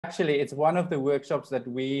Actually, it's one of the workshops that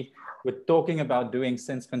we were talking about doing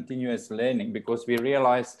since continuous learning, because we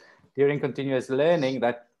realized during continuous learning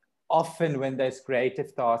that often when there's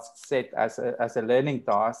creative tasks set as a learning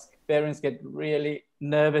task, parents get really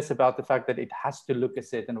nervous about the fact that it has to look a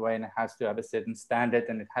certain way and it has to have a certain standard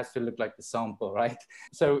and it has to look like the sample, right?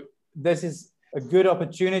 So this is a good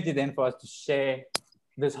opportunity then for us to share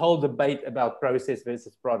this whole debate about process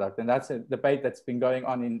versus product. And that's a debate that's been going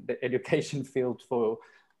on in the education field for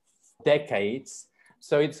decades.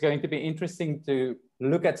 So it's going to be interesting to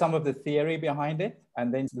look at some of the theory behind it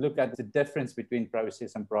and then look at the difference between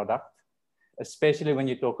process and product, especially when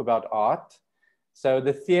you talk about art. So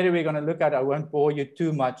the theory we're going to look at, I won't bore you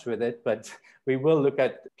too much with it, but we will look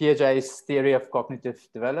at Piaget's theory of cognitive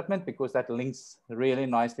development, because that links really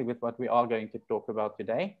nicely with what we are going to talk about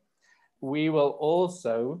today. We will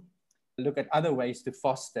also look at other ways to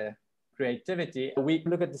foster creativity. We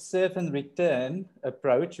look at the serve and return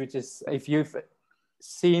approach, which is, if you've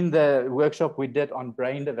seen the workshop we did on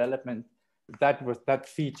brain development, that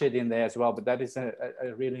featured in there as well. But that is a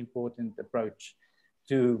really important approach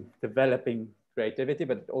to developing creativity,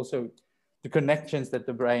 but also the connections that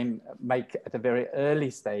the brain make at a very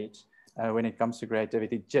early stage when it comes to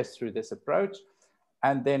creativity, just through this approach.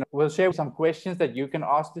 And then we'll share some questions that you can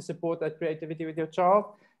ask to support that creativity with your child.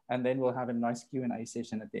 And then we'll have a nice Q&A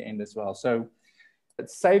session at the end as well. So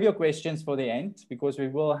save your questions for the end, because we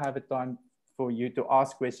will have a time for you to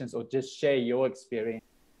ask questions or just share your experience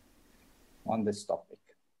on this topic.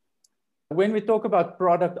 When we talk about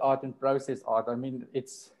product art and process art, I mean,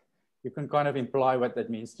 you can kind of imply what that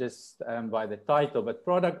means just by the title, but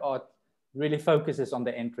product art really focuses on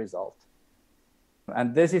the end result.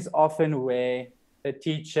 And this is often where a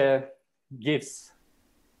teacher gives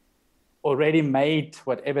already made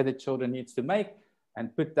whatever the children needs to make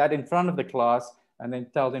and put that in front of the class and then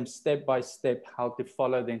tell them step by step how to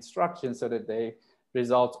follow the instructions so that their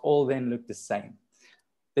results all then look the same.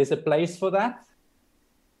 There's a place for that,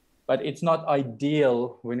 but it's not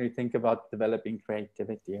ideal when we think about developing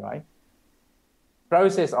creativity, right?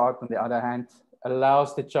 Process art, on the other hand,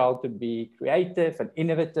 allows the child to be creative and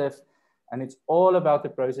innovative, and it's all about the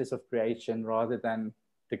process of creation rather than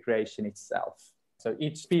the creation itself. So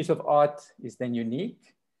each piece of art is then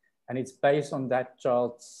unique, and it's based on that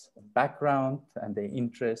child's background and their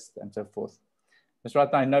interest and so forth. Ms.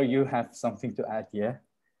 Ratna, I know you have something to add here.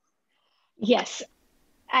 Yes,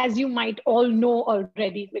 as you might all know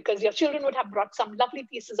already, because your children would have brought some lovely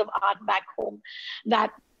pieces of art back home,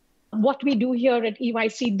 that what we do here at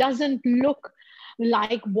EYC doesn't look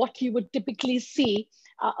like what you would typically see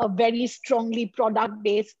a very strongly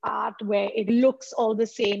product-based art where it looks all the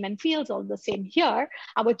same and feels all the same. Here,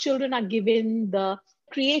 our children are given the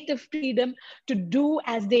creative freedom to do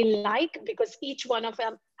as they like, because each one of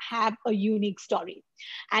them have a unique story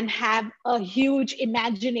and have a huge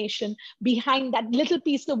imagination behind that little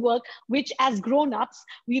piece of work, which as grown-ups,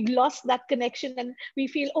 we've lost that connection and we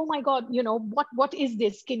feel, oh my God, you know, what is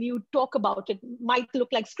this? Can you talk about it? Might look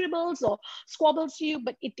like scribbles or squabbles to you,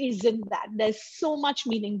 but it isn't that. There's so much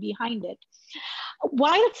meaning behind it.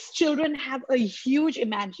 Whilst children have a huge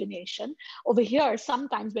imagination, over here,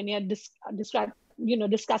 sometimes when you're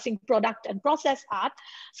discussing product and process art,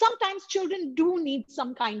 sometimes children do need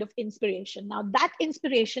some kind of inspiration. Now, that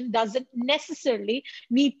inspiration doesn't necessarily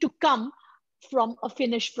need to come from a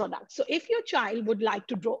finished product. So if your child would like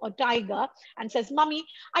to draw a tiger and says, Mommy,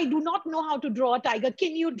 I do not know how to draw a tiger.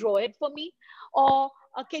 Can you draw it for me? Or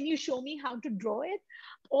can you show me how to draw it?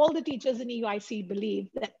 All the teachers in EYC believe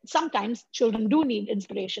that sometimes children do need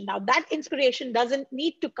inspiration. Now, that inspiration doesn't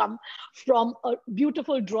need to come from a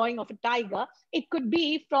beautiful drawing of a tiger. It could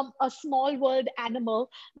be from a small world animal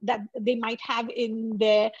that they might have in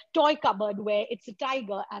their toy cupboard, where it's a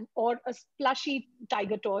tiger or a plushy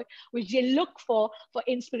tiger toy, which they look for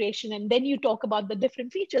inspiration. And then you talk about the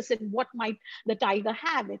different features and what might the tiger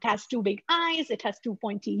have. It has 2 big eyes, it has 2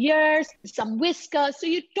 pointy ears, some whiskers. So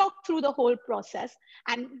you talk through the whole process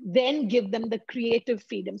and then give them the creative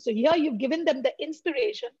freedom. So here you've given them the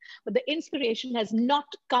inspiration, but the inspiration has not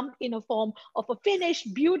come in a form of a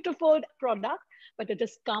finished, beautiful product, but it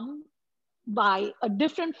has come by a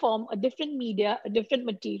different form, a different media, a different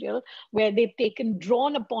material, where they've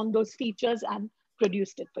drawn upon those features and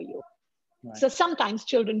produced it for you. Right. So sometimes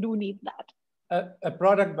children do need that. A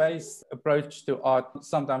product-based approach to art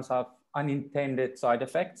sometimes have unintended side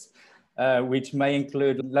effects, which may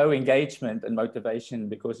include low engagement and motivation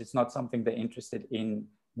because it's not something they're interested in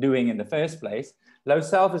doing in the first place. Low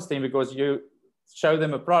self-esteem because you show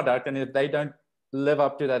them a product, and if they don't live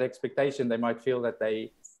up to that expectation, they might feel that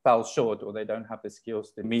they fell short or they don't have the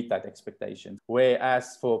skills to meet that expectation.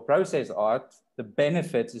 Whereas for process art, the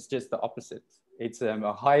benefits is just the opposite. It's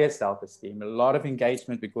a higher self-esteem, a lot of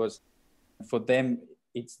engagement, because for them,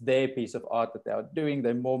 it's their piece of art that they are doing.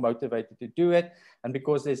 They're more motivated to do it. And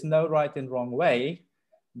because there's no right and wrong way,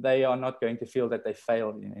 they are not going to feel that they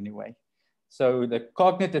failed in any way. So the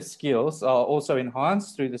cognitive skills are also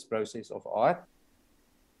enhanced through this process of art.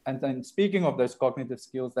 And then speaking of those cognitive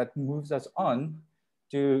skills, that moves us on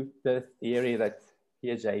to the theory that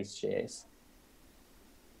Piaget shares.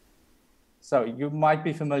 So you might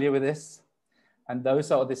be familiar with this. And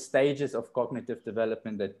those are the stages of cognitive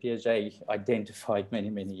development that Piaget identified many,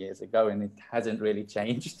 many years ago, and it hasn't really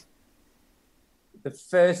changed. The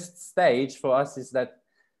first stage for us is that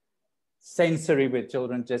sensory, where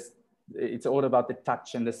children just, it's all about the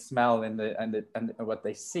touch and the smell and what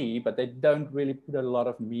they see, but they don't really put a lot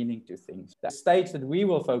of meaning to things. The stage that we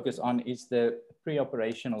will focus on is the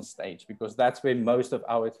pre-operational stage, because that's where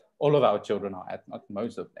all of our children are at, not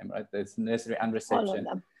most of them, right? There's nursery and reception.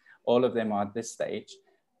 All of them are at this stage.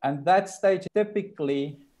 And that stage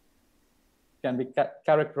typically can be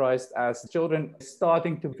characterized as children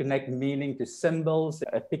starting to connect meaning to symbols.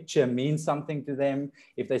 A picture means something to them.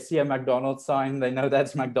 If they see a McDonald's sign, they know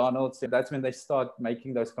that's McDonald's. So that's when they start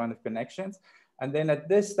making those kind of connections. And then at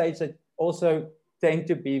this stage, they also tend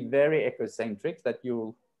to be very egocentric, that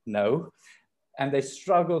you'll know. And they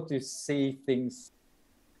struggle to see things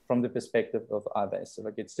from the perspective of others. So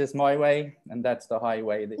like, it's just my way, and that's the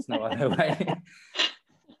highway, there's no other way.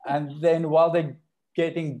 And then while they're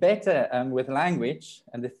getting better with language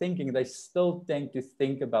and the thinking, they still tend to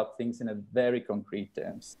think about things in a very concrete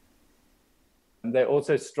terms. And they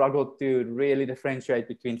also struggle to really differentiate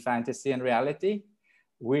between fantasy and reality,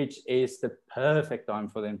 which is the perfect time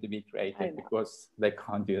for them to be creative, because they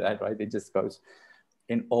can't do that, right? It just goes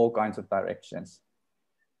in all kinds of directions.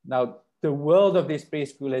 Now, the world of these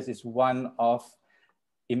preschoolers is one of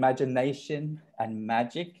imagination and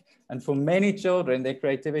magic. And for many children, their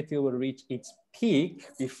creativity will reach its peak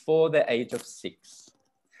before the age of 6.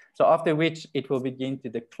 So after which it will begin to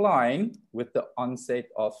decline with the onset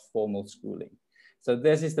of formal schooling. So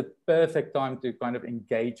this is the perfect time to kind of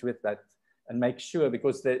engage with that and make sure,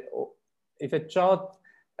 because if a child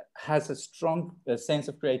has a strong sense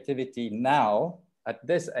of creativity now, at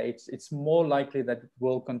this age, it's more likely that it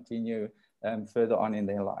will continue further on in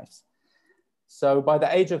their lives. So by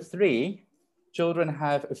the age of 3, children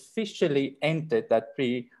have officially entered that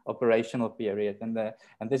pre-operational period.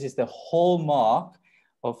 And this is the hallmark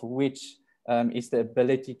of which is the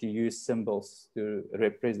ability to use symbols to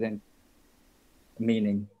represent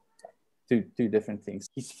meaning to different things.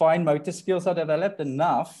 His fine motor skills are developed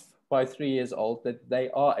enough by 3 years old that they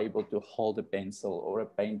are able to hold a pencil or a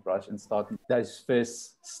paintbrush and start those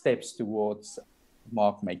first steps towards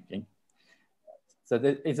mark making. So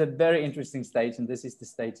it's a very interesting stage, and this is the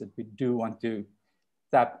stage that we do want to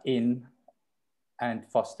tap in and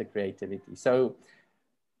foster creativity. So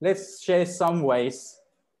let's share some ways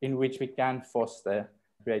in which we can foster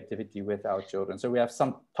creativity with our children. So we have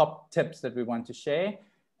some top tips that we want to share,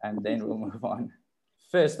 and then we'll move on.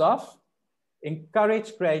 First off,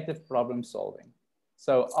 encourage creative problem solving.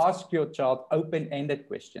 So ask your child open-ended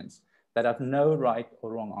questions that have no right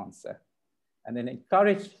or wrong answer. And then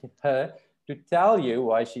encourage her to tell you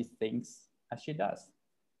why she thinks as she does.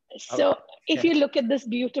 So if you look at this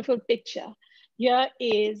beautiful picture, here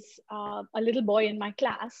is a little boy in my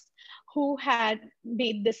class who had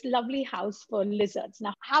made this lovely house for lizards.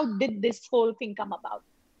 Now, how did this whole thing come about?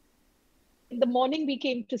 In the morning we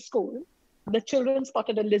came to school, the children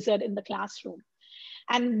spotted a lizard in the classroom.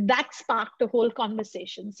 And that sparked a whole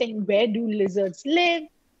conversation saying, where do lizards live?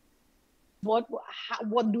 What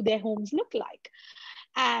do their homes look like?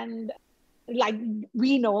 And like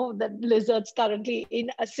we know that lizards currently in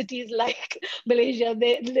cities like Malaysia,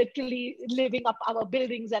 they're literally living up our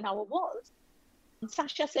buildings and our walls.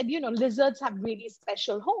 Sasha said, lizards have really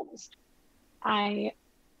special homes.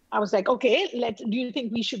 I was like, okay, do you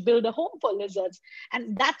think we should build a home for lizards?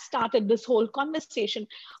 And that started this whole conversation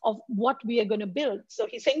of what we are going to build. So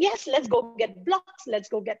he's saying, yes, let's go get blocks, let's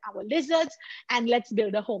go get our lizards, and let's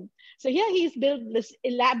build a home. So here he's built this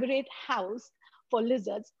elaborate house for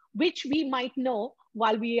lizards, which we might know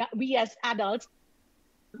while we as adults,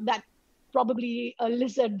 that probably a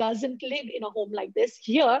lizard doesn't live in a home like this.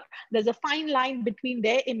 Here, there's a fine line between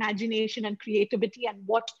their imagination and creativity and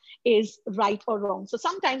what is right or wrong. So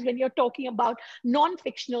sometimes when you're talking about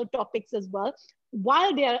non-fictional topics as well,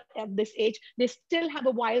 while they're at this age, they still have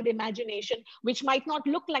a wild imagination, which might not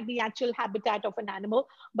look like the actual habitat of an animal,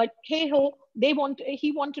 but hey ho, he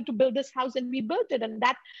wanted to build this house and we built it. And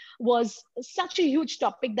that was such a huge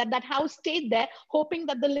topic that that house stayed there, hoping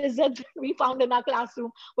that the lizard we found in our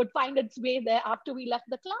classroom would find its way there after we left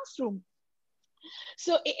the classroom.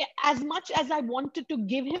 So as much as I wanted to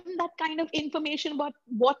give him that kind of information about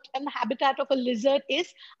what an habitat of a lizard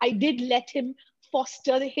is, I did let him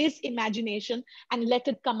foster his imagination and let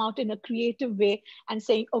it come out in a creative way and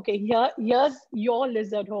saying, okay, here's your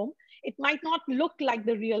lizard home. It might not look like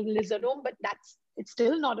the real lizard home, but it's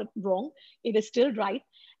still not wrong. It is still right.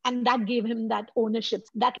 And that gave him that ownership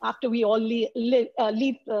that after we all leave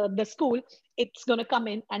the school, it's going to come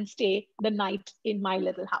in and stay the night in my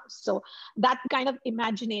little house. So that kind of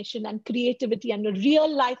imagination and creativity and a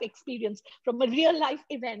real life experience from a real life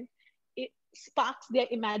event, it sparks their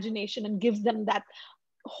imagination and gives them that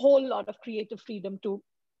whole lot of creative freedom to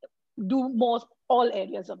do more all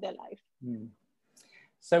areas of their life. Mm.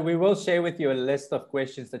 So we will share with you a list of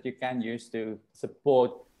questions that you can use to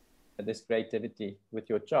support this creativity with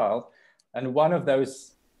your child. And one of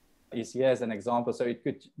those is here as an example. So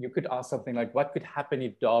you could ask something like, what could happen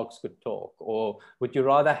if dogs could talk? Or would you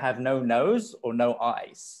rather have no nose or no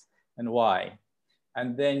eyes? And why?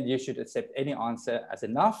 And then you should accept any answer as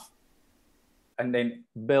enough and then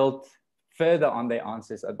build further on their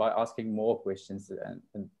answers by asking more questions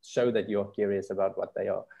and show that you're curious about what they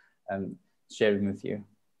are sharing with you.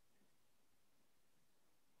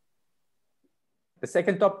 The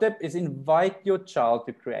second top tip is invite your child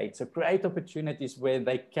to create. So create opportunities where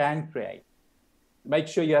they can create. Make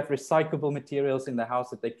sure you have recyclable materials in the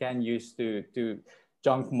house that they can use to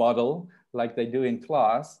junk model like they do in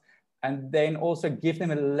class. And then also give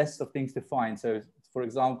them a list of things to find. So for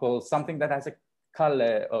example, something that has a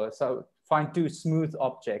color, or so find 2 smooth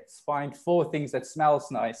objects, find 4 things that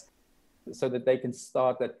smells nice so that they can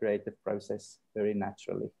start that creative process very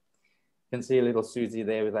naturally. Can see a little Susie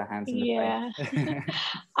there with her hands in the face.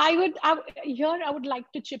 I would like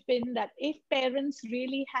to chip in that if parents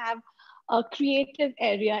really have a creative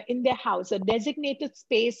area in their house, a designated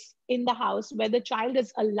space in the house where the child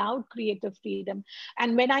is allowed creative freedom.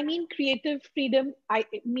 And when I mean creative freedom,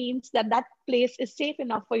 it means that that place is safe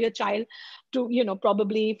enough for your child to,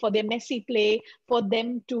 probably for their messy play, for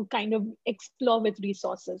them to kind of explore with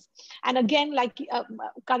resources. And again, like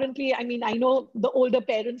currently, I mean, I know the older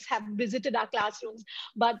parents have visited our classrooms,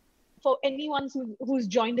 but for anyone who's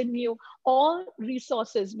joined in new, all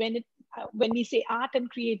resources, when we say art and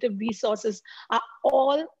creative resources, are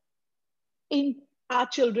all in our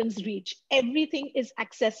children's reach. Everything is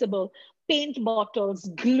accessible. Paint bottles,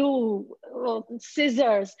 glue,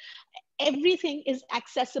 scissors, everything is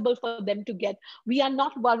accessible for them to get. We are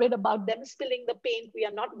not worried about them spilling the paint. We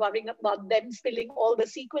are not worrying about them spilling all the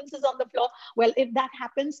sequences on the floor. Well, if that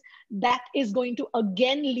happens, that is going to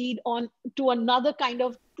again lead on to another kind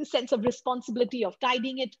of sense of responsibility of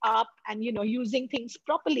tidying it up and using things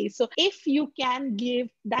properly. So if you can give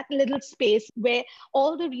that little space where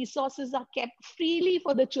all the resources are kept freely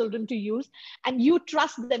for the children to use, and you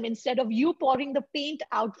trust them instead of you pouring the paint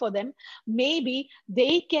out for them, maybe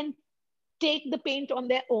they can take the paint on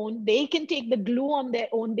their own, they can take the glue on their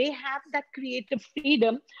own. They have that creative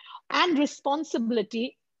freedom and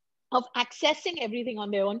responsibility of accessing everything on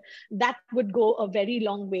their own. That would go a very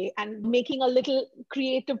long way. And making a little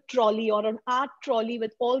creative trolley or an art trolley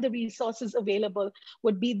with all the resources available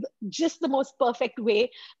would be just the most perfect way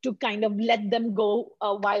to kind of let them go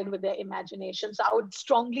wild with their imagination. So I would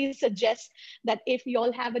strongly suggest that if you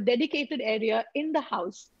all have a dedicated area in the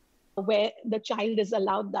house where the child is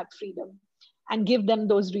allowed that freedom, and give them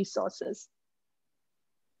those resources.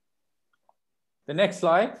 The next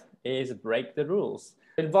slide is break the rules.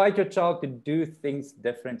 Invite your child to do things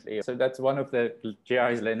differently. So that's one of the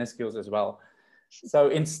GI's learner skills as well. So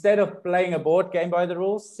instead of playing a board game by the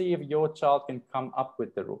rules, see if your child can come up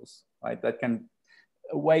with the rules, right? That can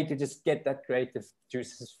a way to just get that creative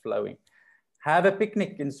juices flowing. Have a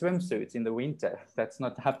picnic in swimsuits in the winter. That's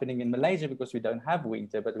not happening in Malaysia because we don't have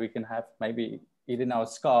winter, but we can have maybe even our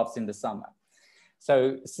scarves in the summer.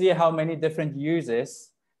 So see how many different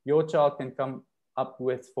uses your child can come up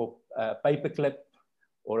with for a paper clip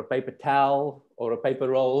or a paper towel or a paper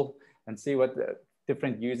roll, and see what the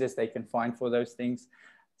different uses they can find for those things.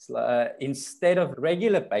 So, instead of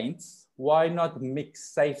regular paints, why not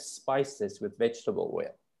mix safe spices with vegetable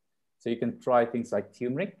oil? So you can try things like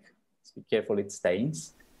turmeric. Just be careful, it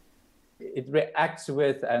stains. It reacts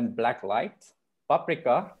with black light,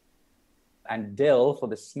 paprika, and dill for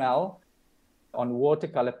the smell on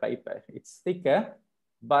watercolor paper. It's thicker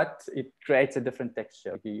but it creates a different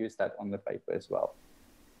texture. You use that on the paper as well.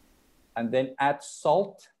 And then add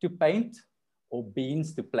salt to paint or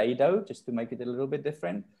beans to Play-Doh, just to make it a little bit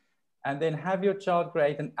different. And then have your child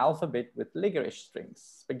create an alphabet with licorice strings,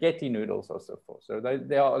 spaghetti noodles, or so forth. So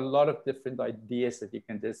there are a lot of different ideas that you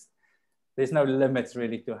can just, there's no limits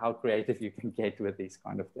really to how creative you can get with these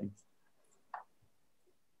kind of things.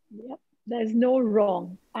 Yep, there's no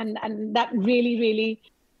wrong. And that really, really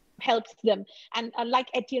helps them. And like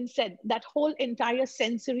Etienne said, that whole entire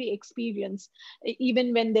sensory experience,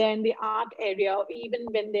 even when they're in the art area, even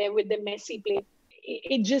when they're with the messy play,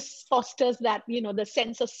 it just fosters that, you know, the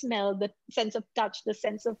sense of smell, the sense of touch, the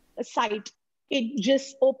sense of sight. It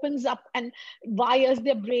just opens up and wires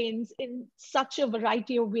their brains in such a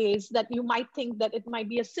variety of ways that you might think that it might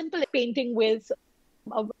be a simple painting with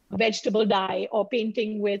a vegetable dye or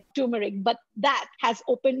painting with turmeric, but that has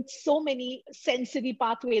opened so many sensory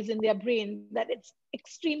pathways in their brain that it's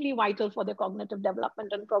extremely vital for their cognitive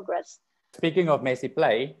development and progress. Speaking of messy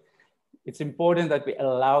play, it's important that we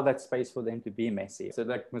allow that space for them to be messy. So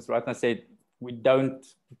like Ms. Ratna said, we don't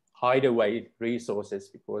hide away resources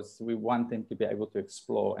because we want them to be able to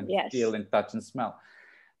explore and feel and touch and smell.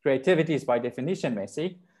 Creativity is by definition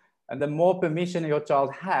messy. And the more permission your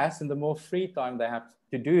child has and the more free time they have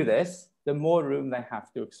to do this, the more room they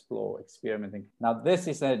have to explore, experimenting. Now, this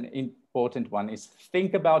is an important one, is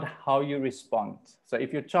think about how you respond. So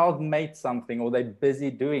if your child made something or they're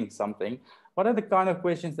busy doing something, what are the kind of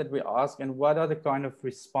questions that we ask and what are the kind of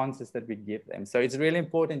responses that we give them? So it's really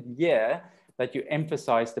important here that you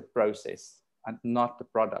emphasize the process and not the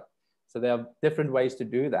product. So there are different ways to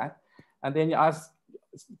do that. And then you ask,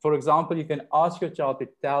 for example, you can ask your child to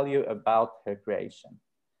tell you about her creation.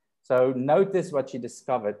 So notice what she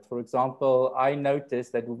discovered. For example, I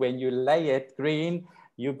noticed that when you lay it green,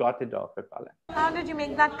 you got a darker color. How did you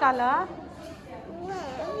make that color? Blue.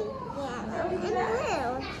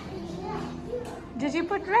 Did you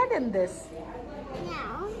put red in this?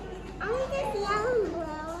 No, only this yellow and blue.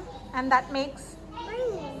 And that makes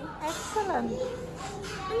Green. excellent.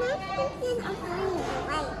 And I'm thinking of green and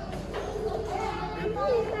white. I'm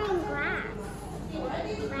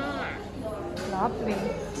thinking green grass. Lovely.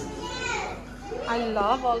 I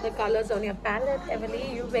love all the colors on your palette,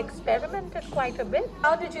 Emily. You've experimented quite a bit.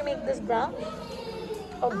 How did you make this brown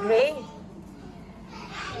or gray?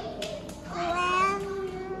 When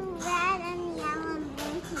red and yellow and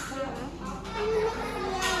blue together, and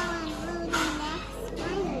yellow and blue the next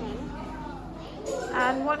green.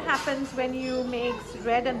 And what happens when you mix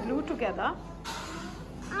red and blue together?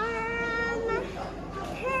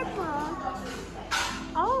 Purple.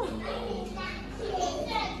 Oh,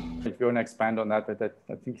 If you want to expand on that, I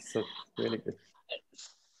think it's really good.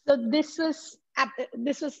 So this was,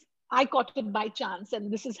 I caught it by chance,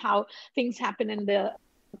 and this is how things happen in the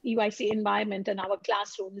EYC environment and our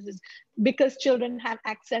classroom. This is because children have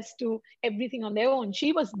access to everything on their own.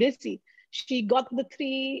 She was busy. She got the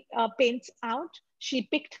 3 paints out. She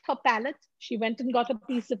picked her palette. She went and got a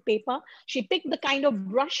piece of paper. She picked the kind of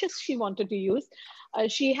brushes she wanted to use.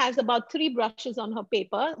 She has about 3 brushes on her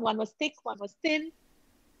paper. One was thick, one was thin,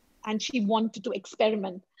 and she wanted to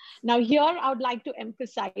experiment. Now here, I would like to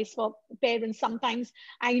emphasize for parents, sometimes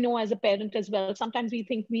I know as a parent as well, sometimes we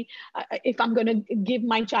think if I'm gonna give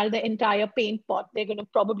my child the entire paint pot, they're gonna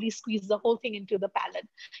probably squeeze the whole thing into the palette.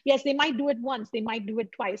 Yes, they might do it once, they might do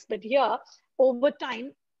it twice, but here, over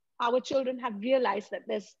time, our children have realized that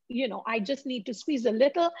there's, you know, I just need to squeeze a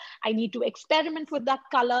little, I need to experiment with that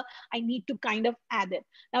color, I need to kind of add it.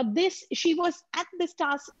 Now she was at this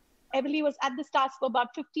task, Emily was at this task for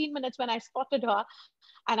about 15 minutes when I spotted her.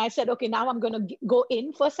 And I said, okay, now I'm going to go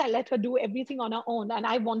in. First, I let her do everything on her own. And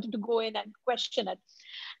I wanted to go in and question it.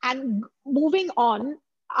 And moving on,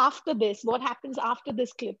 after this, what happens after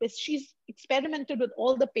this clip is she's experimented with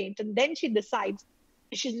all the paint. And then she decides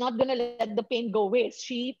she's not going to let the paint go waste.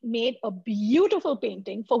 She made a beautiful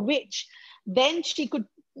painting for which then she could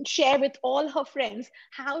share with all her friends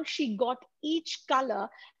how she got each color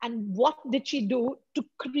and what did she do to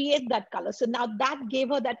create that color. So now that gave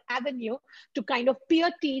her that avenue to kind of peer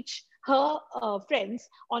teach her friends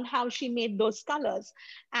on how she made those colors.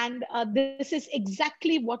 And this is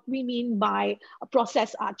exactly what we mean by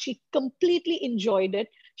process art. She completely enjoyed it.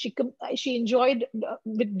 She enjoyed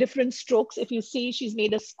with different strokes. If you see, she's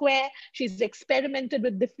made a square. She's experimented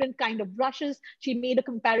with different kind of brushes. She made a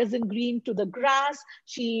comparison green to the grass.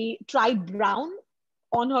 She tried brown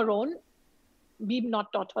on her own. We've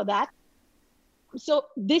not taught her that. So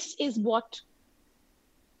this is what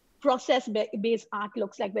process-based art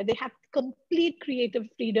looks like, where they have complete creative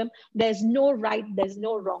freedom. There's no right, there's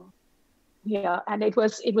no wrong. Yeah, and it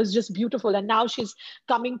was just beautiful. And now she's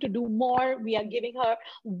coming to do more. We are giving her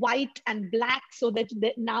white and black so that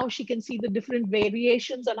now she can see the different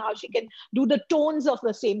variations on how she can do the tones of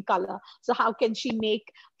the same color. So how can she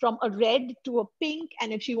make from a red to a pink?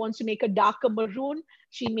 And if she wants to make a darker maroon,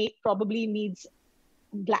 she probably needs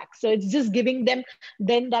black. So it's just giving them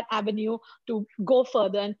then that avenue to go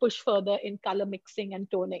further and push further in color mixing and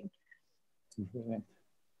toning. Brilliant.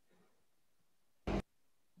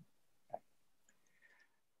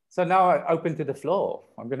 So now I open to the floor.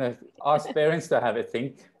 I'm going to ask parents to have a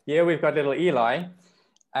think. Here we've got little Eli,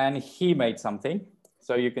 and he made something.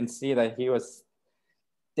 So you can see that he was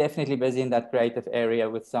definitely busy in that creative area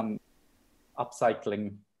with some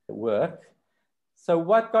upcycling work. So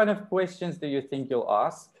what kind of questions do you think you'll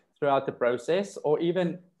ask throughout the process, or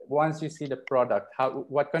even once you see the product?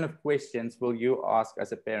 What kind of questions will you ask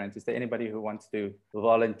as a parent? Is there anybody who wants to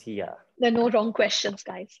volunteer? There are no wrong questions,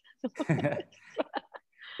 guys.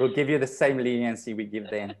 We'll give you the same leniency we give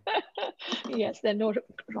them. Yes, there are no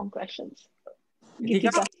wrong questions.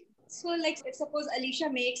 So like, suppose Alicia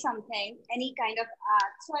makes something, any kind of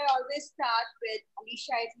art. So I always start with,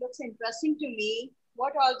 Alicia, it looks interesting to me.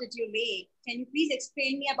 What all did you make? Can you please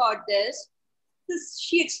explain me about this? So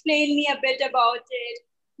she explained me a bit about it.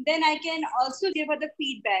 Then I can also give her the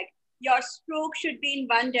feedback. Your stroke should be in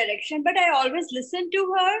one direction, but I always listen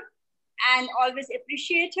to her and always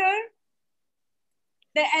appreciate her.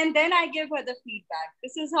 And then I give her the feedback.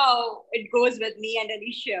 This is how it goes with me and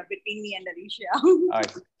Alicia, between me and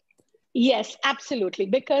Alicia. Yes, absolutely.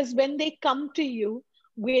 Because when they come to you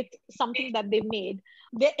with something that they made,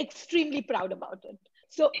 they're extremely proud about it.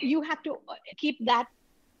 So you have to keep that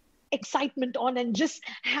excitement on and just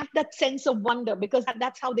have that sense of wonder, because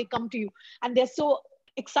that's how they come to you. And they're so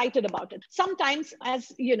excited about it. Sometimes,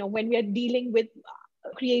 as you know, when we are dealing with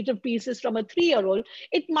creative pieces from a 3-year-old,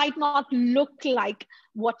 it might not look like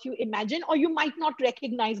what you imagine, or you might not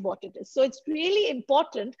recognize what it is. So it's really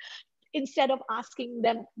important, instead of asking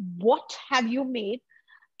them, what have you made?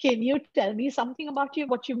 Can you tell me something about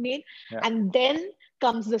what you made? Yeah. And then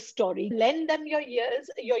comes the story. Lend them your ears,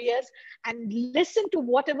 and listen to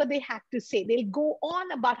whatever they have to say. They'll go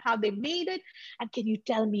on about how they made it. And can you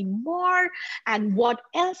tell me more? And what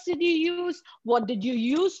else did you use? What did you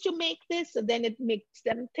use to make this? So then it makes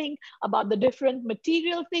them think about the different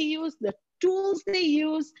materials they use, the tools they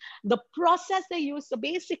use, the process they use. So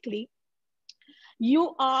basically,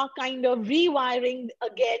 you are kind of rewiring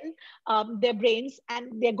again their brains,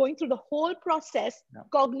 and they're going through the whole process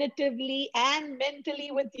cognitively and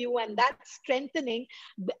mentally with you, and that's strengthening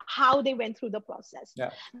how they went through the process.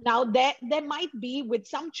 Now, there might be with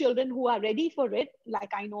some children who are ready for it,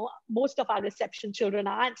 like I know most of our reception children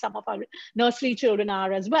are, and some of our nursery children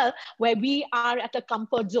are as well, where we are at a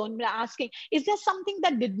comfort zone. We're asking, is there something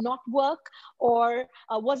that did not work? Or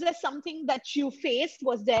was there something that you faced?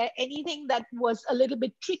 Was there anything that was a little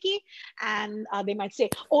bit tricky? And they might say,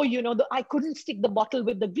 oh, you know, I couldn't stick the bottle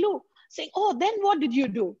with the glue. Saying, oh, then what did you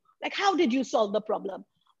do? Like, how did you solve the problem?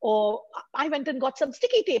 Or I went and got some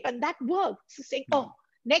sticky tape and that worked. So saying, oh,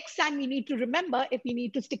 next time we need to remember, if we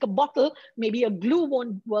need to stick a bottle, maybe a glue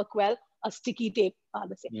won't work well, a sticky tape are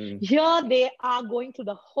the same. Here they are going through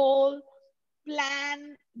the whole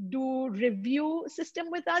plan, do, review system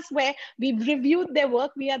with us, where we've reviewed their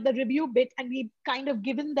work. We are the review bit, and we've kind of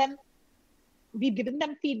given them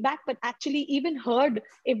feedback, but actually even heard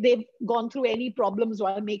if they've gone through any problems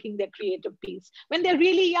while making their creative piece. When they're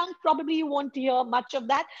really young, probably you won't hear much of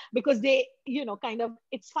that, because they, you know, kind of,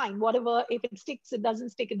 it's fine, whatever, if it sticks, it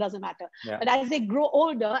doesn't stick, it doesn't matter. But as they grow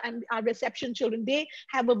older, and our reception children, they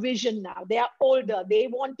have a vision now, they are older, they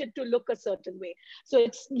want it to look a certain way. So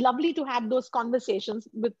it's lovely to have those conversations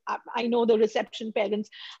with, I know the reception parents,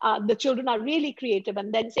 the children are really creative,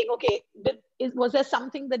 and then saying, okay, was there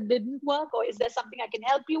something that didn't work, or is there something I can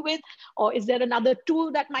help you with, or is there another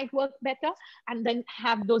tool that might work better? And then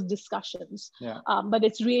have those discussions. But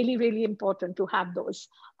it's really, really important to have those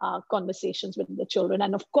conversations with the children,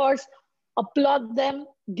 and of course applaud them,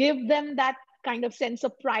 give them that kind of sense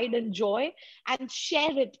of pride and joy, and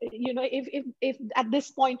share it. You know, if at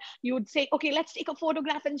this point you would say, okay, let's take a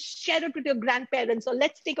photograph and share it with your grandparents, or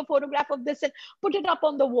let's take a photograph of this and put it up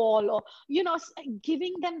on the wall, or, you know,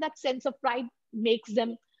 giving them that sense of pride makes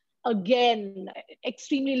them again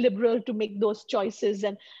extremely liberal to make those choices,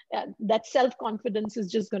 and that self-confidence is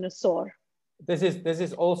just going to soar. This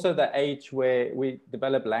is also the age where we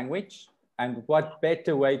develop language. And what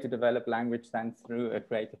better way to develop language than through a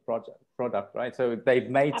creative product, right? So they've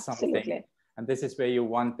made something, and this is where you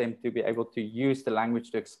want them to be able to use the language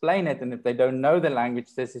to explain it. And if they don't know the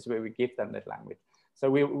language, this is where we give them that language. So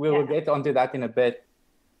we will get onto that in a bit.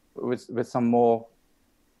 with some more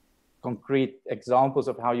concrete examples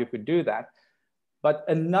of how you could do that. But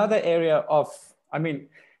another area of, I mean,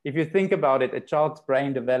 if you think about it, a child's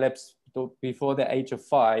brain develops before the age of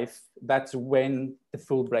 5. That's when the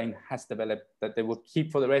full brain has developed, that they will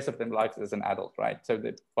keep for the rest of their lives as an adult, right? So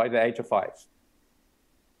that by the age of 5.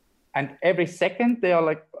 And every second there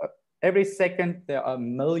are a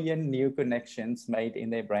million new connections made in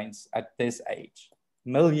their brains at this age.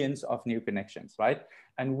 Millions of new connections, right?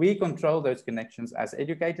 And we control those connections as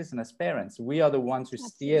educators and as parents. We are the ones who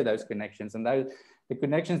steer those connections, and the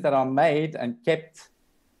connections that are made and kept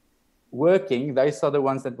working, those are the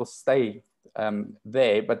ones that will stay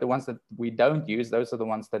there, but the ones that we don't use, those are the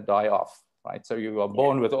ones that die off, right? So you are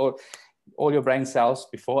born with all your brain cells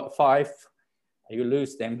before 5, you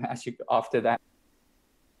lose them after that.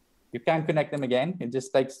 You can connect them again, it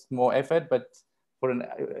just takes more effort, but for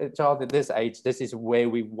a child at this age, this is where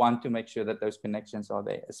we want to make sure that those connections are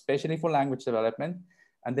there, especially for language development.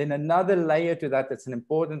 And then another layer to that that's an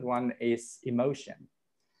important one is emotion.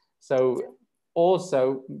 So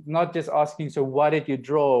also not just asking, so what did you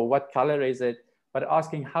draw? What color is it? But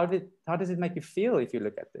asking, how does it make you feel if you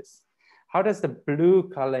look at this? How does the blue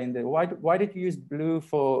color in the, why did you use blue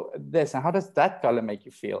for this? And how does that color make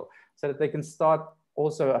you feel? So that they can start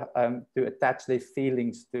also to attach their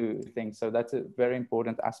feelings to things. So that's a very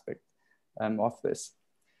important aspect of this.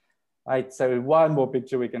 Right, so one more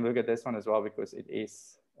picture, we can look at this one as well, because it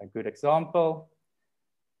is a good example.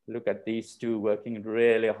 Look at these two working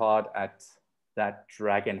really hard at that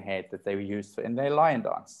dragon head that they used in their lion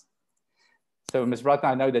dance. So Ms. Ratna,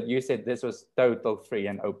 I know that you said this was total free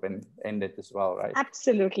and open-ended as well, right?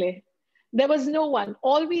 Absolutely. There was no one.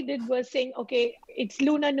 All we did was saying, okay, it's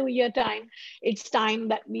Lunar New Year time. It's time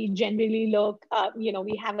that we generally look,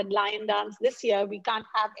 we have a lion dance this year. We can't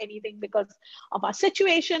have anything because of our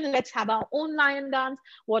situation. Let's have our own lion dance.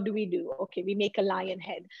 What do? Okay, we make a lion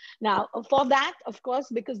head. Now, for that, of course,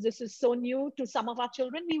 because this is so new to some of our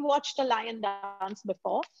children, we watched a lion dance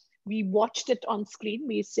before. We watched it on screen.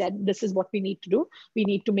 We said, this is what we need to do. We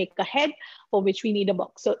need to make a head for which we need a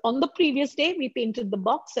box. So on the previous day, we painted the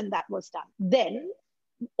box and that was done. Then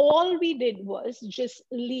all we did was just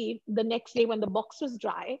leave the next day when the box was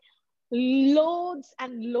dry, loads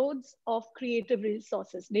and loads of creative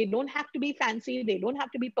resources. They don't have to be fancy. They don't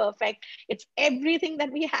have to be perfect. It's everything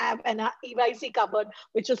that we have in our EYC cupboard,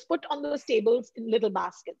 which was put on those tables in little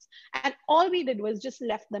baskets. And all we did was just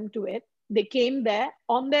left them to it. They came there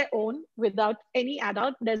on their own without any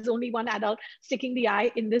adult. There's only one adult sticking the eye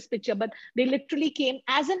in this picture, but they literally came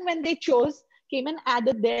as and when they chose, came and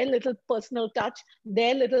added their little personal touch,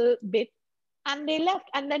 their little bit, and they left.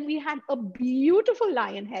 And then we had a beautiful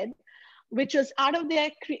lion head, which was out of their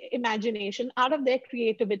imagination, out of their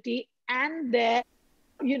creativity, and their,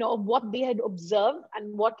 what they had observed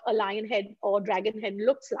and what a lion head or dragon head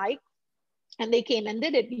looks like. And they came and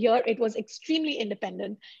did it. Here, it was extremely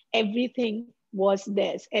independent. Everything was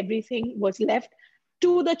theirs. Everything was left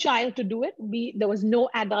to the child to do it. There was no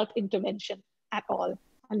adult intervention at all.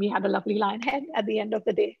 And we had a lovely lion head at the end of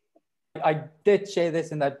the day. I did share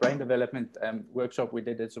this in that brain development workshop we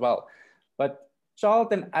did as well. But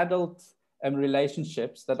child and adult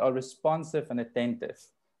relationships that are responsive and attentive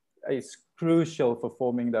is crucial for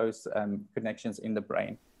forming those connections in the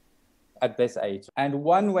brain at this age. And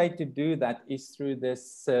one way to do that is through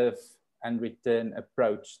this serve and return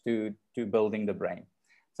approach to building the brain.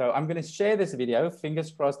 So I'm going to share this video,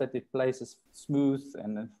 fingers crossed that it plays as smooth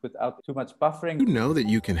and without too much buffering. You know that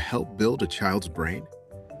you can help build a child's brain?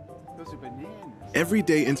 Those are bananas.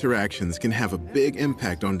 Everyday interactions can have a big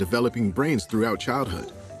impact on developing brains throughout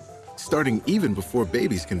childhood, starting even before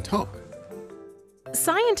babies can talk.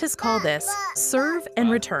 Scientists call this serve and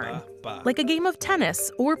return, like a game of tennis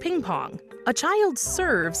or ping pong. A child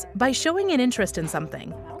serves by showing an interest in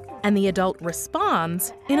something, and the adult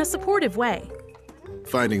responds in a supportive way.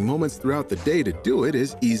 Finding moments throughout the day to do it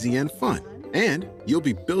is easy and fun, and you'll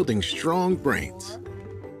be building strong brains.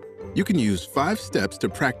 You can use 5 steps to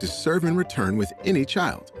practice serve and return with any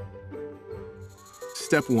child.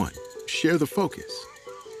 Step 1, share the focus.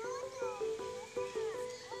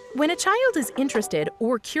 When a child is interested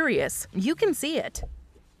or curious, you can see it.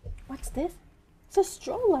 What's this? It's a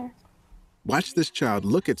stroller. Watch this child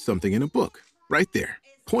look at something in a book. Right there.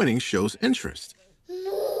 Pointing shows interest.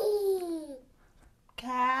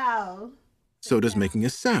 Cow. So does making a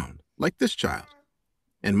sound, like this child.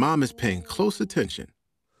 And mom is paying close attention.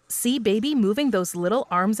 See baby moving those little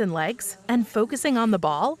arms and legs and focusing on the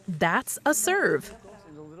ball? That's a serve.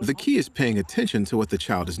 The key is paying attention to what the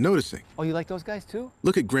child is noticing. Oh, you like those guys too?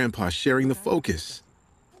 Look at Grandpa sharing the focus.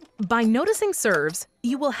 By noticing serves,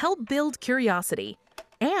 you will help build curiosity.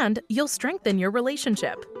 and you'll strengthen your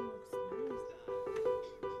relationship.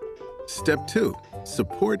 Step 2,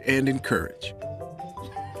 support and encourage.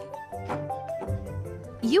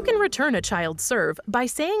 You can return a child's serve by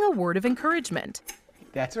saying a word of encouragement.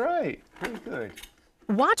 That's right. Very good.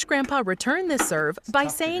 Watch Grandpa return this serve by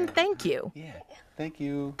saying thank you. Yeah. Thank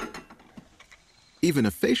you. Even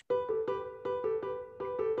a facial.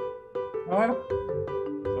 Sorry.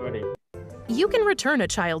 You can return a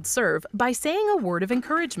child's serve by saying a word of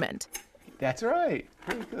encouragement. That's right.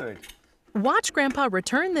 Very good. Watch Grandpa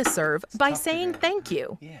return this serve by saying thank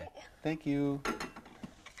you. Yeah. Thank you.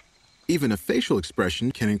 Even a facial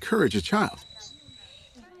expression can encourage a child.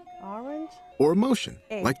 Orange. Or emotion,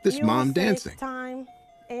 like this mom dancing. Time.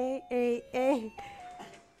 A.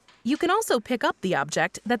 You can also pick up the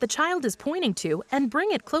object that the child is pointing to and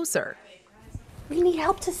bring it closer. We need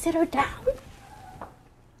help to sit her down.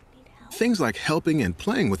 Things like helping and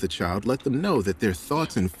playing with the child let them know that their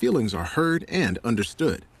thoughts and feelings are heard and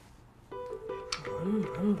understood.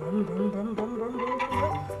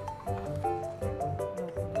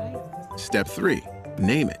 Step 3,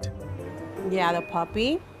 name it. Yeah, the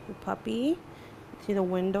puppy. See the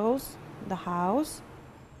windows, the house.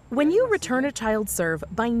 When you return a child's serve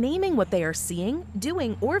by naming what they are seeing,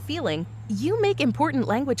 doing, or feeling, you make important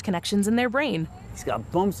language connections in their brain. He's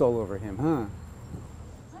got bumps all over him, huh?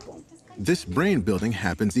 This brain building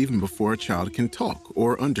happens even before a child can talk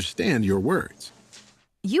or understand your words.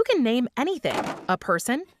 You can name anything: a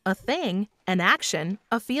person, a thing, an action,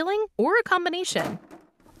 a feeling, or a combination.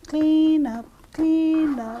 Clean up,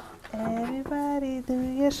 everybody do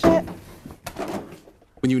your shit.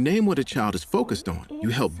 When you name what a child is focused on, you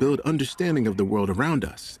help build understanding of the world around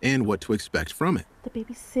us and what to expect from it. The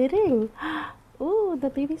baby's sitting. Ooh,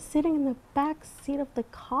 the baby's sitting in the back seat of the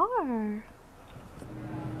car.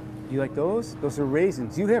 You like those? Those are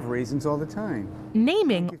raisins. You have raisins all the time.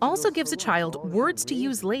 Naming also gives a child words to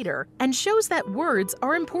use later and shows that words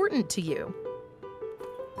are important to you.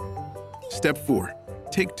 Step 4,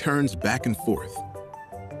 take turns back and forth.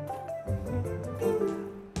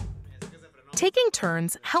 Taking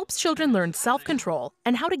turns helps children learn self-control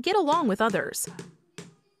and how to get along with others.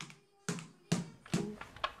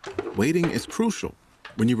 Waiting is crucial.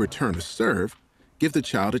 When you return a serve, give the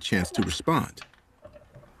child a chance to respond.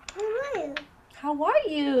 How are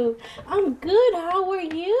you? I'm good. How are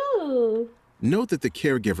you? Note that the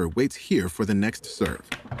caregiver waits here for the next serve.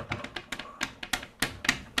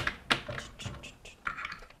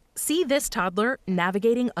 See this toddler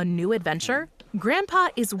navigating a new adventure? Grandpa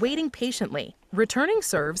is waiting patiently, returning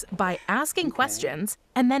serves by asking questions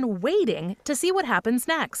and then waiting to see what happens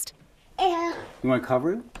next. You want to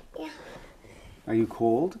cover it? Yeah. Are you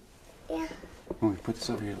cold? Yeah. I'm going to put this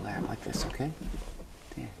over your lap like this, okay?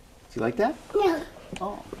 There. Do you like that? Yeah.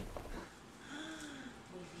 Oh.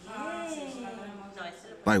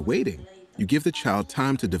 By waiting, you give the child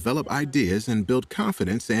time to develop ideas and build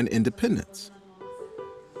confidence and independence.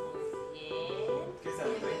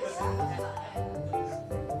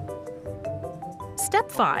 Step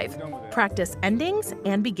 5, practice endings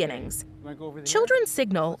and beginnings. Children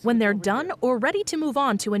signal when they're done or ready to move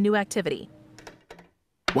on to a new activity.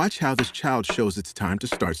 Watch how this child shows it's time to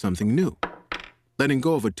start something new. Letting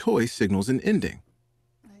go of a toy signals an ending.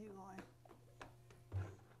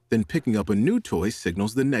 Then picking up a new toy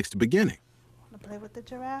signals the next beginning. Want to play with the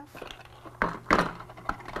giraffe?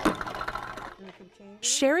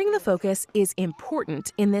 Sharing the focus is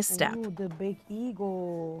important in this step. Ooh, the big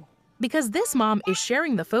eagle. Because this mom is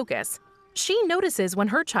sharing the focus, she notices when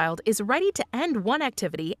her child is ready to end one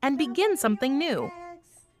activity and begin something new. X,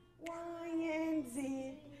 Y, and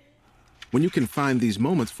Z. When you can find these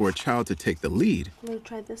moments for a child to take the lead, Want to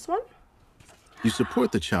try this one? you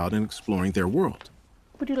support the child in exploring their world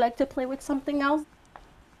Would you like to play with something else?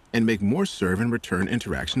 and make more serve and return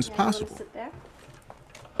interactions possible. Sit there.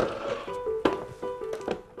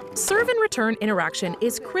 Serve and return interaction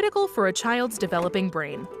is critical for a child's developing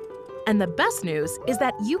brain. And the best news is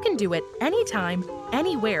that you can do it anytime,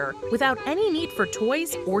 anywhere, without any need for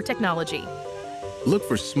toys or technology. Look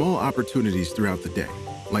for small opportunities throughout the day,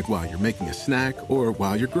 like while you're making a snack or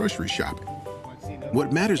while you're grocery shopping.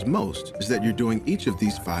 What matters most is that you're doing each of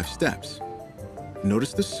these 5 steps.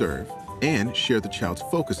 Notice the serve and share the child's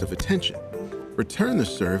focus of attention. Return the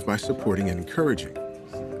serve by supporting and encouraging.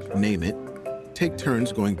 Name it, take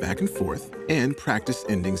turns going back and forth, and practice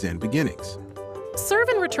endings and beginnings. Serve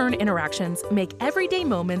and return interactions make everyday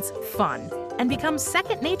moments fun and become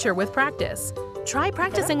second nature with practice. Try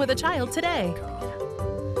practicing with a child today.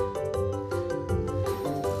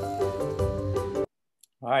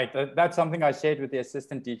 Right, that's something I shared with the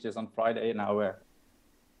assistant teachers on Friday in our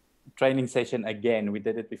training session again. We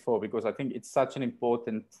did it before because I think it's such an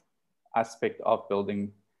important aspect of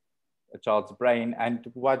building a child's brain,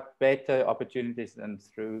 and what better opportunities than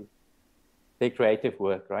through their creative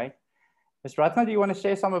work, right? Ms. Ratna, do you want to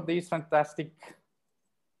share some of these fantastic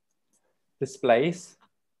displays?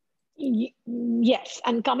 Yes,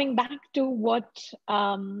 and coming back to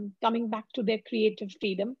their creative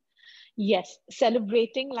freedom, yes,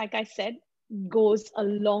 celebrating, like I said, goes a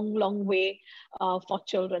long, long way for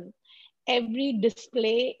children. Every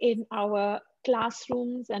display in our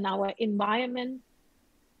classrooms and our environment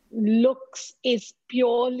is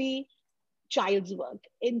purely child's work,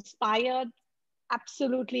 inspired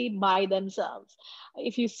absolutely by themselves.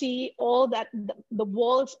 If you see all that, the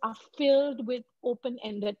walls are filled with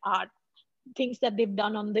open-ended art, things that they've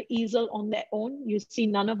done on the easel on their own. You see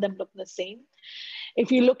none of them look the same.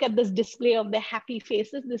 If you look at this display of their happy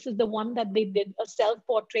faces, this is the one that they did, a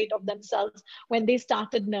self-portrait of themselves when they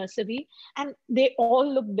started nursery. And they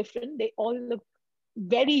all look different. They all look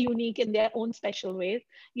very unique in their own special ways.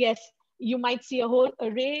 Yes, you might see a whole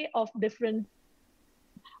array of different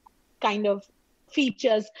kind of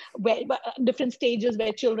features, where different stages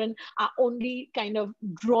where children are only kind of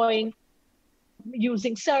drawing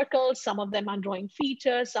using circles. Some of them are drawing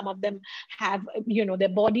features, some of them have, you know, their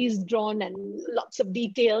bodies drawn and lots of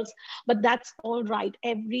details, but that's all right.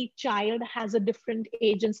 Every child has a different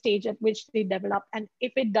age and stage at which they develop, and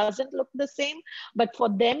if it doesn't look the same but for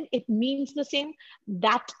them it means the same,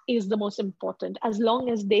 that is the most important. As long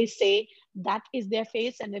as they say that is their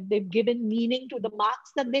face, and if they've given meaning to the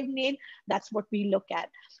marks that they've made, that's what we look at,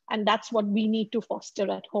 and that's what we need to foster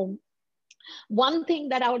at home. One thing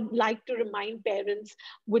that I would like to remind parents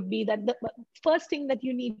would be that the first thing that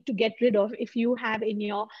you need to get rid of, if you have in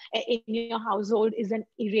your household, is an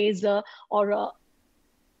eraser or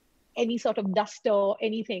any sort of duster or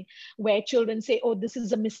anything where children say, oh, this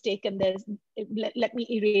is a mistake and let me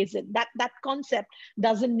erase it. That concept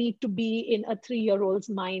doesn't need to be in a 3-year-old's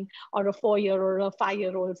mind or a 4-year or a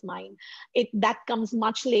 5-year-old's mind. That comes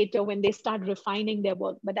much later when they start refining their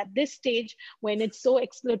work. But at this stage, when it's so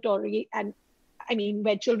exploratory, and I mean,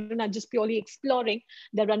 where children are just purely exploring,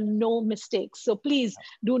 there are no mistakes. So please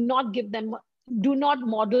do not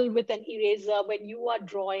model with an eraser when you are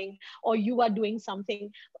drawing or you are doing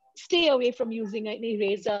something. Stay away from using an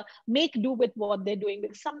eraser. Make do with what they're doing,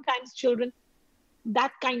 because sometimes children,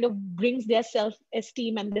 that kind of brings their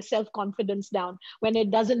self-esteem and their self-confidence down. When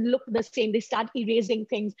it doesn't look the same, they start erasing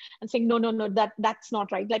things and saying, no, that's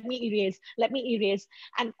not right. Let me erase.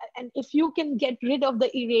 And if you can get rid of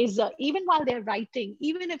the eraser, even while they're writing,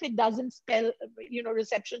 even if it doesn't spell, you know,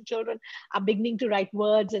 reception children are beginning to write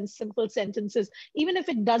words and simple sentences. Even if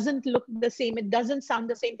it doesn't look the same, it doesn't sound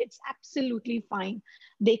the same, it's absolutely fine.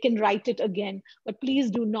 They can write it again, but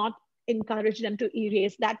please do not encourage them to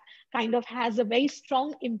erase. That kind of has a very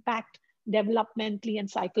strong impact developmentally and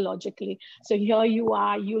psychologically. So here you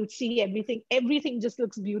are, you'll see everything just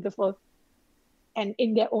looks beautiful and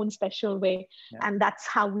in their own special way. Yeah. And that's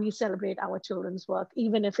how we celebrate our children's work,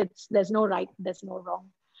 even if there's no right, there's no wrong.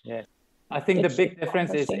 Yeah, I think the big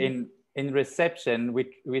difference is in reception,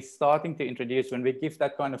 we're starting to introduce, when we give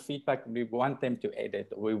that kind of feedback, we want them to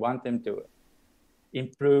edit, or we want them to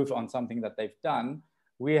improve on something that they've done.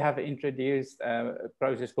 We have introduced a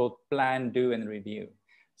process called plan, do, and review.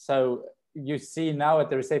 So you see now at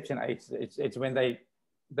the reception, it's when they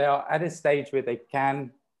are at a stage where they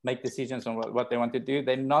can make decisions on what they want to do.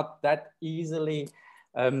 They're not that easily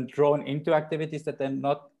drawn into activities that they're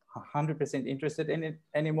not 100% interested in it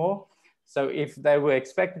anymore. So if they were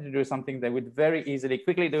expected to do something, they would very easily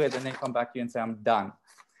quickly do it and then come back to you and say, I'm done.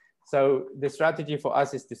 So the strategy for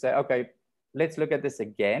us is to say, okay, let's look at this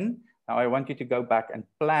again. Now I want you to go back and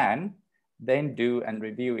plan, then do and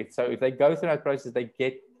review it. So if they go through that process, they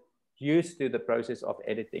get used to the process of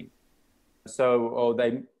editing. So, or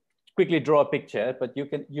they quickly draw a picture, but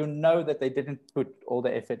you know that they didn't put all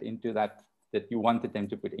the effort into that you wanted them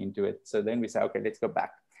to put into it. So then we say, okay, let's go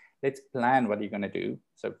back. Let's plan what you're going to do.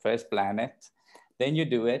 So first plan it, then you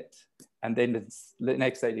do it. And then the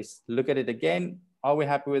next stage is look at it again. Are we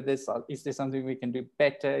happy with this? Is there something we can do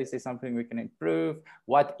better? Is there something we can improve?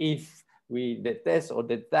 What if we did this or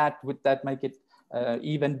did that? Would that make it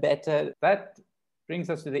even better? That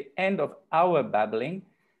brings us to the end of our babbling.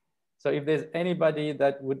 So if there's anybody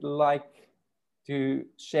that would like to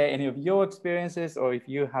share any of your experiences, or if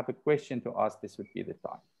you have a question to ask, this would be the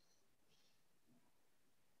time.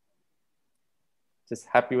 Just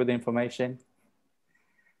happy with the information?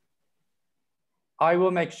 I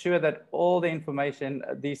will make sure that all the information,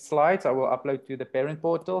 these slides, I will upload to the parent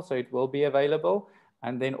portal, so it will be available.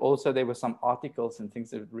 And then also there were some articles and things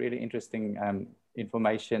that really interesting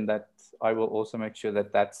information that I will also make sure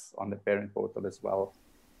that that's on the parent portal as well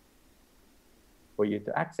for you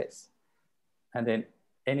to access. And then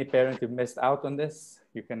any parent who missed out on this,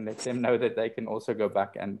 you can let them know that they can also go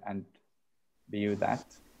back and view that.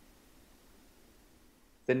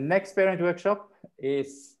 The next parent workshop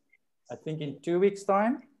is, I think, in 2 weeks'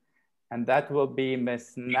 time. And that will be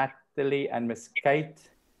Miss Natalie and Miss Kate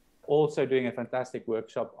also doing a fantastic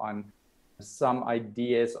workshop on some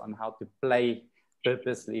ideas on how to play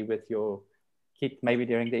purposely with your kid, maybe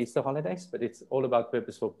during the Easter holidays, but it's all about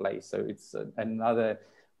purposeful play. So it's another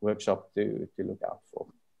workshop to look out for.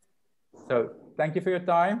 So thank you for your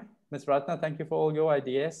time. Ms. Ratna, thank you for all your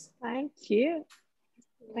ideas. Thank you.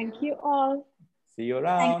 Thank you all. See you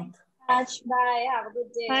around. Thank you. Bye. Have a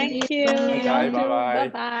good day. Thank you. Bye. Bye.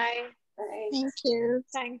 Bye-bye. Thank you.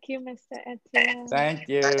 Thank you, Mr. Etienne. Thank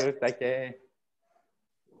you. Take care.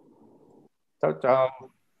 Ciao,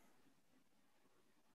 ciao.